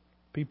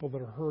 people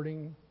that are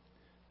hurting,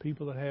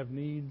 people that have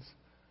needs.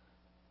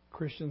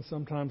 Christians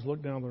sometimes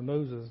look down their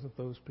noses at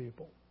those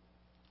people.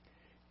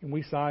 And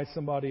we size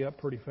somebody up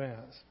pretty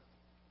fast.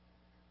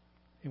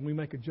 And we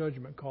make a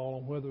judgment call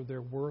on whether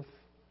they're worth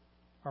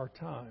our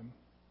time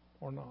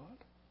or not.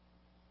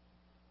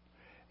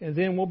 And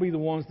then we'll be the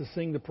ones to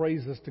sing the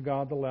praises to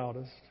God the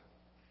loudest.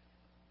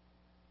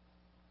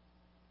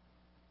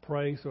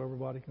 Pray so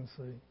everybody can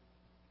see.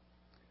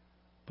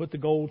 Put the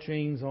gold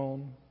chains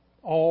on,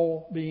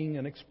 all being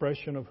an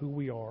expression of who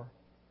we are.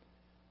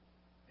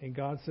 And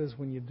God says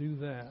when you do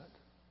that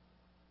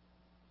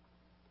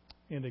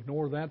and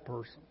ignore that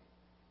person,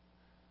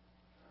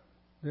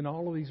 then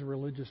all of these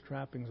religious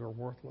trappings are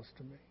worthless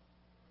to me,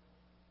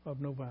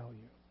 of no value.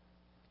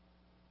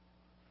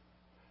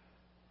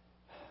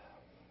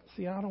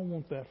 See, I don't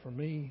want that for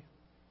me,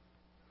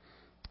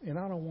 and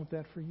I don't want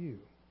that for you.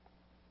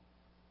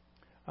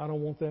 I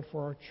don't want that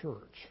for our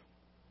church.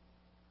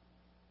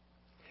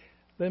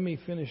 Let me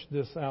finish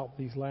this out,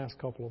 these last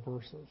couple of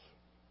verses.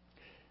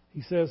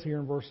 He says here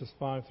in verses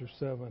 5 through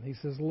 7, he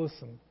says,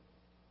 "Listen,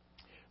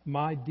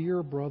 my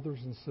dear brothers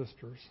and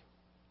sisters,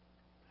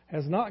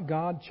 has not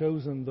God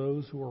chosen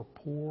those who are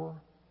poor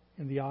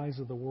in the eyes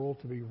of the world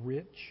to be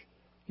rich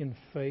in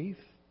faith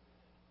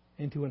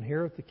and to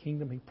inherit the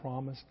kingdom He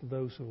promised to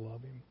those who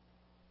love Him?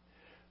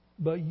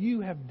 But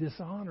you have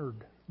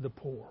dishonored the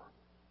poor.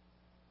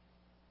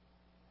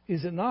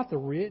 Is it not the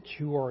rich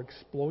who are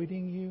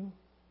exploiting you?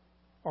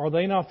 Are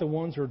they not the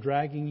ones who are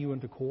dragging you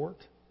into court?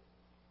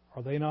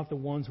 Are they not the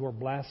ones who are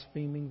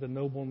blaspheming the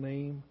noble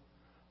name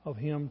of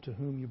Him to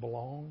whom you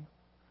belong?"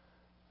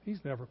 He's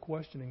never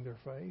questioning their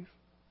faith.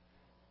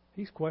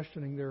 He's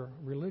questioning their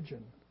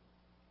religion.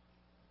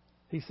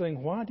 He's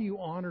saying, why do you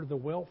honor the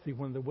wealthy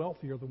when the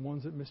wealthy are the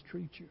ones that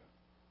mistreat you?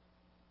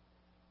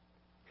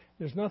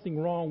 There's nothing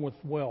wrong with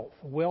wealth.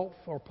 Wealth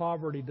or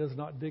poverty does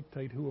not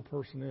dictate who a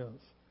person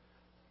is.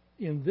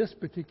 In this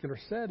particular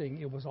setting,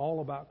 it was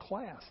all about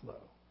class,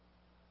 though.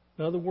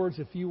 In other words,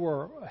 if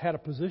you had a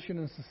position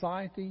in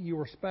society, you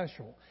were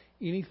special.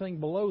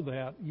 Anything below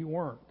that, you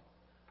weren't.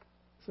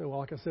 So,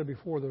 like I said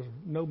before, there's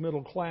no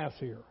middle class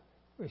here.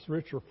 It's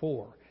rich or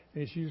poor.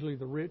 And it's usually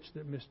the rich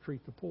that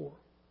mistreat the poor.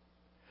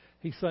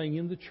 He's saying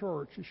in the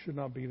church, it should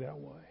not be that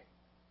way.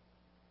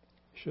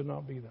 It should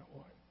not be that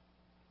way.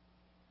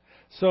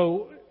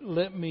 So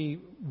let me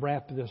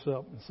wrap this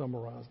up and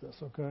summarize this,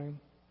 okay?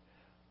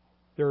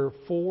 There are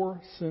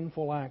 4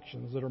 sinful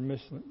actions that are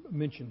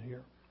mentioned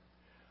here.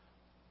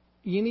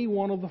 Any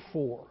one of the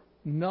 4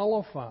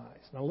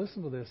 nullifies, now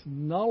listen to this,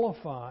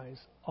 nullifies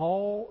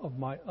all of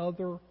my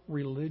other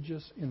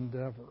religious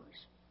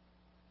endeavors.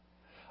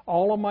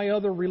 All of my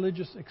other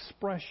religious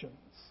expressions,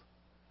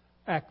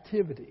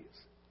 activities.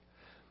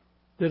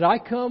 That I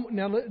come,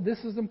 now this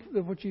is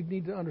what you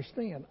need to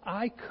understand.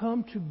 I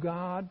come to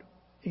God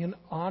in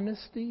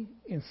honesty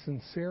and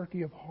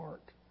sincerity of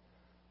heart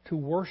to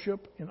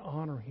worship and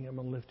honor Him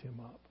and lift Him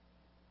up.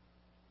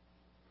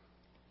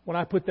 When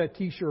I put that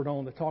t-shirt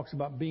on that talks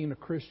about being a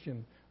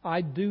Christian,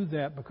 I do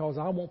that because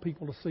I want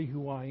people to see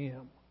who I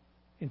am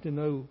and to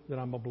know that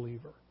I'm a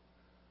believer.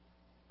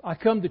 I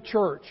come to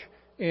church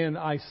and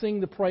I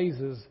sing the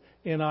praises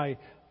and I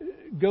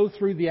go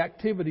through the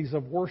activities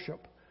of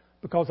worship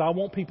because I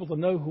want people to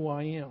know who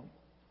I am.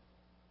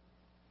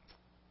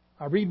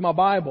 I read my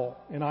Bible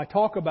and I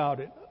talk about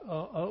it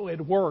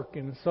at work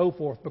and so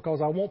forth because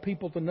I want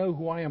people to know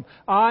who I am.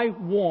 I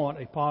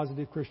want a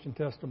positive Christian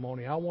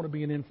testimony. I want to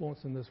be an influence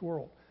in this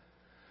world.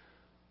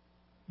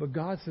 But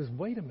God says,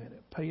 wait a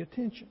minute, pay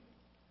attention.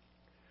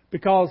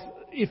 Because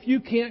if you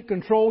can't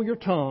control your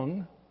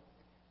tongue,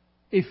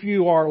 if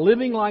you are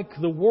living like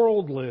the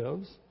world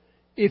lives,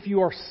 if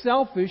you are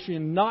selfish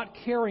and not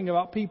caring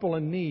about people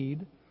in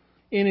need,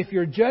 and if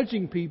you're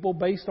judging people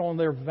based on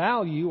their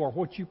value or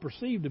what you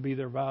perceive to be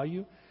their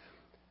value,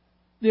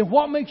 then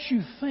what makes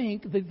you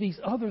think that these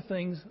other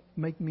things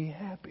make me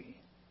happy?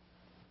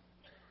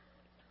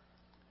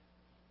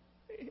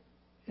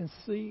 And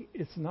see,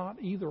 it's not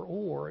either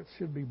or, it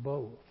should be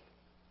both.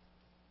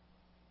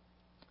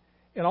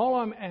 And all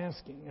I'm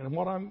asking, and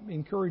what I'm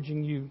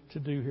encouraging you to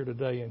do here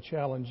today and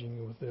challenging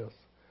you with this,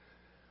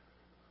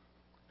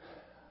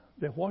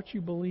 that what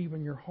you believe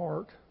in your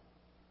heart,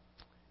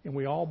 and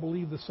we all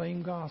believe the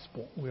same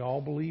gospel, we all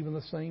believe in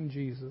the same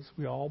Jesus,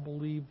 we all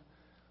believe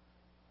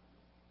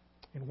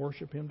and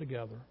worship Him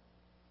together.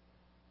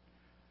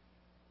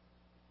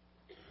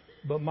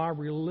 But my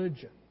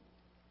religion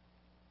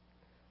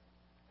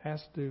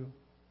has to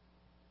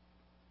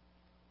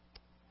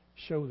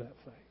show that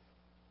faith.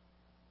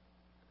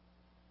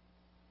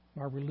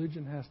 My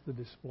religion has to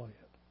display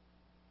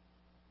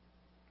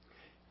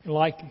it.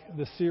 Like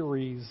the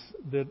series,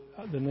 the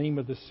name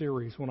of the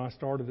series, when I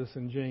started this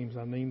in James,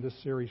 I named this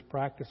series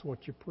Practice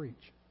What You Preach.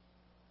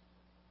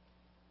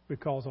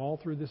 Because all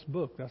through this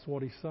book, that's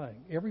what he's saying.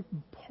 Every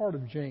part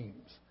of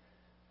James,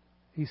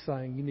 he's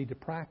saying you need to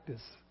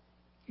practice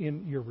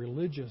in your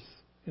religious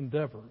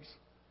endeavors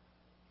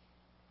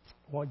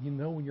what you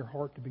know in your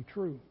heart to be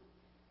true.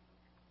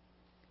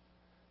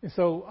 And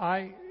so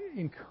I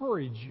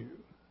encourage you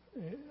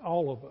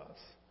all of us,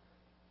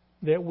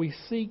 that we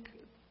seek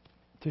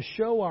to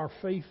show our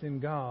faith in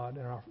God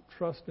and our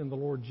trust in the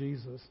Lord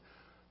Jesus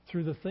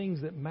through the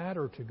things that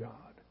matter to God,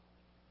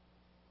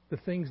 the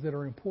things that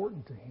are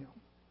important to Him,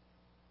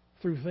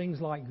 through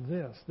things like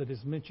this that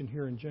is mentioned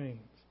here in James.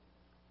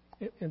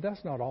 And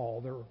that's not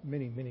all. There are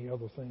many, many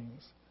other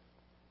things.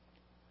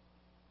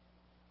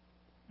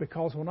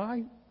 Because when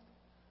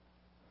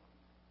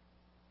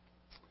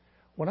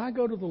I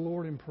go to the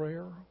Lord in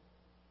prayer,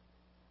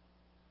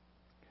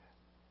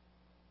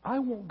 I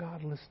want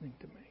God listening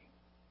to me.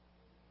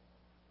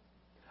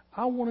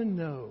 I want to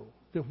know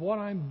that what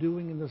I'm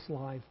doing in this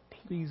life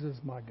pleases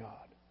my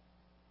God.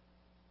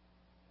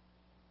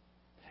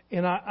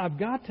 And I've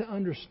got to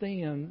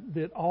understand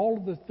that all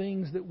of the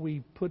things that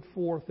we put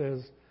forth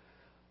as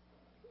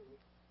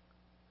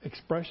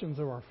expressions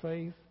of our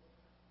faith,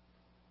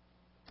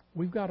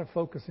 we've got to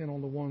focus in on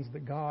the ones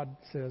that God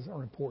says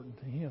are important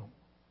to Him.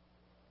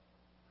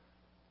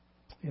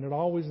 And it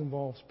always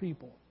involves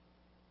people.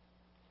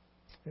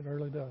 It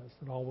really does.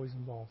 It always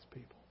involves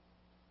people.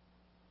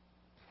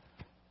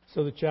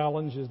 So the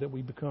challenge is that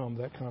we become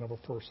that kind of a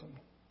person,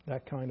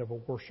 that kind of a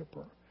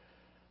worshiper,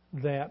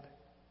 that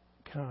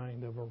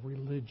kind of a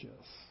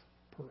religious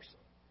person.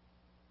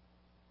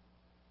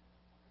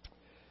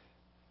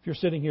 If you're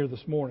sitting here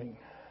this morning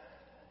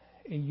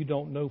and you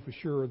don't know for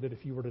sure that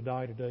if you were to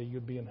die today,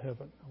 you'd be in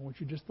heaven, I want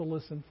you just to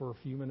listen for a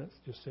few minutes.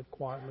 Just sit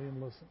quietly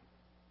and listen.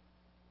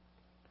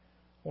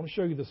 I want to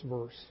show you this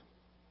verse.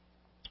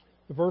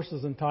 The verse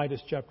is in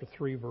Titus chapter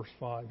 3, verse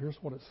 5. Here's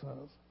what it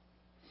says.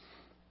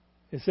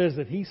 It says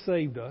that He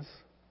saved us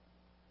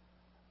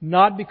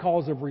not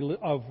because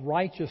of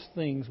righteous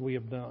things we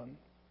have done,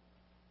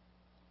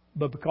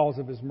 but because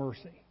of His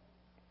mercy.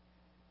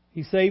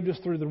 He saved us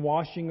through the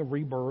washing of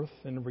rebirth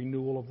and the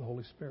renewal of the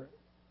Holy Spirit.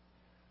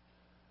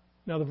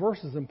 Now the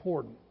verse is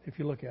important. If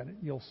you look at it,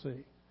 you'll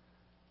see.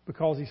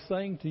 Because He's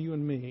saying to you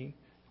and me,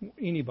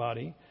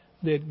 anybody,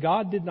 that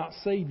God did not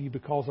save you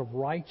because of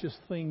righteous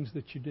things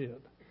that you did.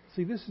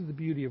 See, this is the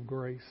beauty of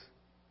grace.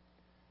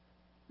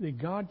 That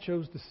God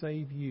chose to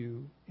save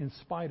you in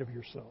spite of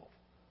yourself.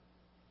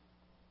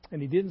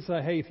 And He didn't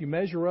say, hey, if you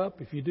measure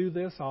up, if you do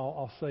this,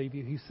 I'll save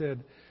you. He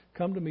said,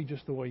 come to me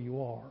just the way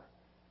you are.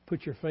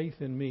 Put your faith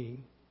in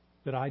me,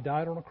 that I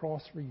died on a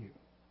cross for you.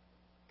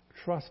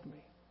 Trust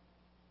me,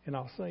 and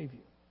I'll save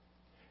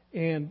you.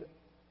 And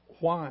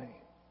why?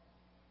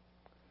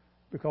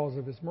 Because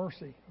of His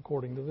mercy,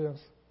 according to this.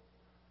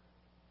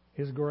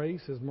 His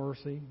grace, His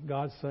mercy.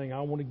 God's saying,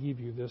 I want to give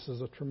you this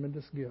as a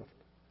tremendous gift.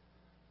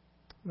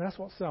 And that's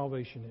what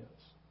salvation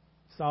is.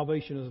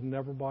 Salvation is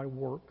never by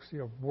works,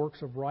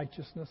 works of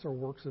righteousness or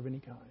works of any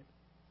kind.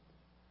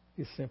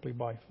 It's simply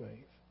by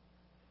faith.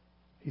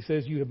 He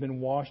says you have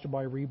been washed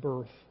by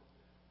rebirth.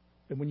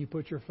 That when you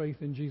put your faith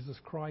in Jesus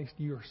Christ,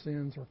 your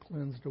sins are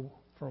cleansed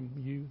from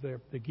you.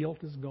 The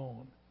guilt is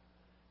gone.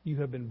 You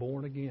have been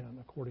born again,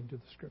 according to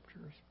the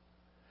Scriptures.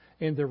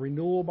 And the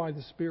renewal by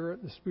the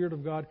Spirit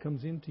of God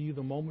comes into you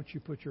the moment you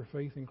put your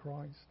faith in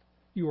Christ.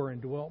 You are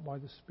indwelt by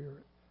the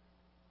Spirit.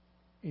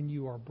 And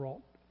you are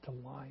brought to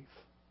life.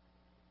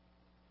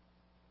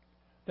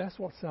 That's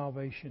what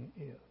salvation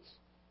is.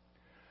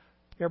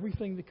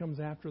 Everything that comes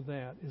after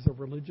that is a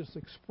religious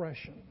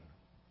expression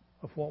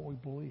of what we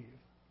believe.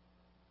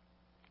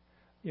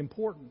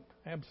 Important,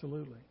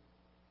 absolutely.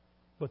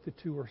 But the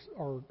two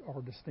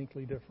are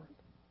distinctly different.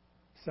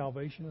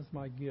 Salvation is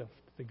my gift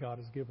that God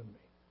has given me.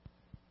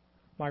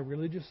 My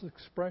religious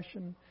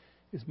expression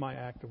is my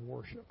act of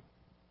worship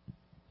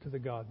to the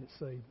God that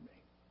saved me.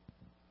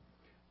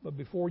 But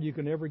before you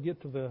can ever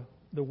get to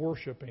the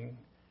worshiping,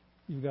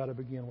 you've got to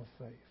begin with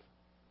faith.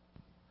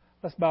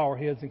 Let's bow our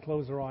heads and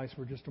close our eyes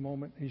for just a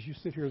moment. As you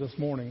sit here this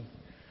morning,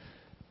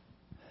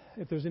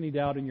 if there's any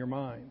doubt in your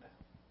mind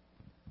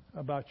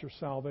about your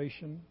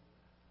salvation,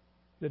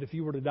 that if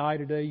you were to die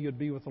today, you'd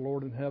be with the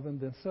Lord in heaven,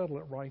 then settle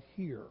it right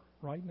here,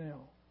 right now.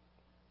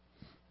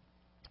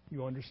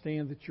 You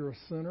understand that you're a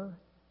sinner,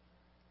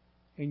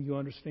 and you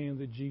understand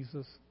that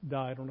Jesus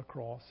died on a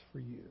cross for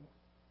you.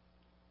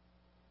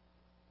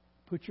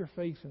 Put your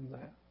faith in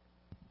that.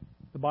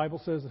 The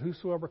Bible says that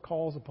whosoever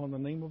calls upon the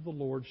name of the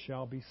Lord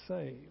shall be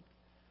saved.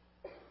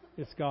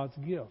 It's God's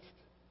gift.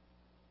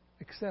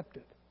 Accept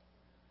it.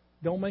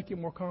 Don't make it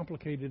more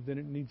complicated than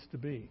it needs to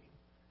be.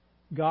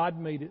 God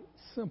made it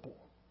simple.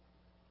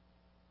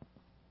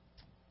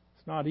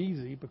 It's not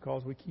easy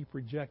because we keep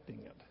rejecting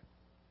it,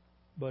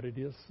 but it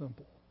is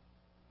simple.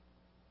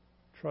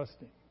 Trust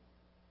Him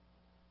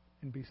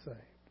and be saved.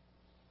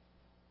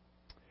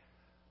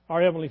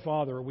 Our Heavenly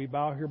Father, we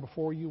bow here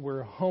before You.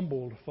 We're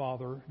humbled,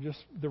 Father, just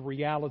the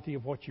reality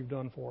of what You've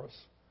done for us.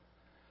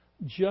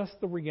 Just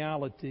the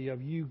reality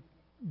of You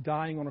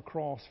dying on a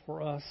cross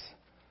for us,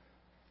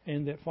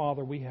 and that,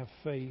 Father, we have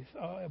faith,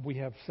 we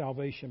have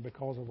salvation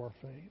because of our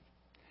faith.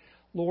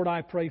 Lord,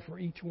 I pray for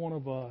each one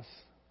of us,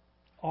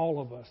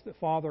 all of us, that,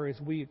 Father, as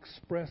we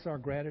express our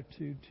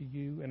gratitude to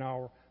You in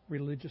our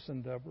religious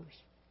endeavors,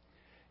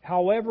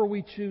 however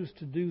we choose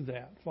to do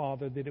that,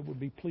 Father, that it would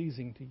be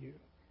pleasing to You.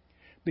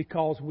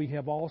 because we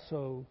have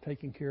also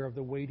taken care of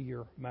the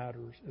weightier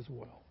matters as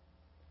well.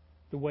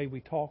 The way we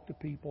talk to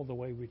people, the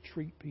way we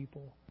treat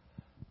people,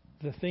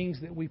 the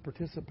things that we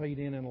participate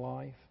in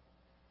life.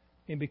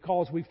 And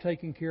because we've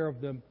taken care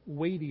of the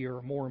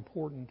weightier, more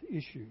important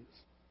issues,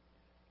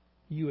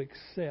 you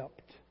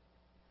accept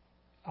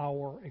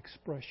our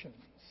expressions,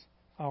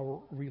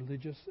 our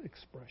religious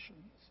expressions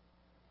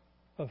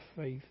of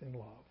faith and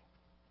love.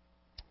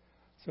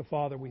 So,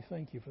 Father, we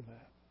thank you for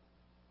that.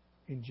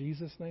 In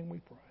Jesus' name we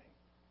pray.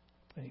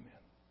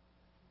 Amen.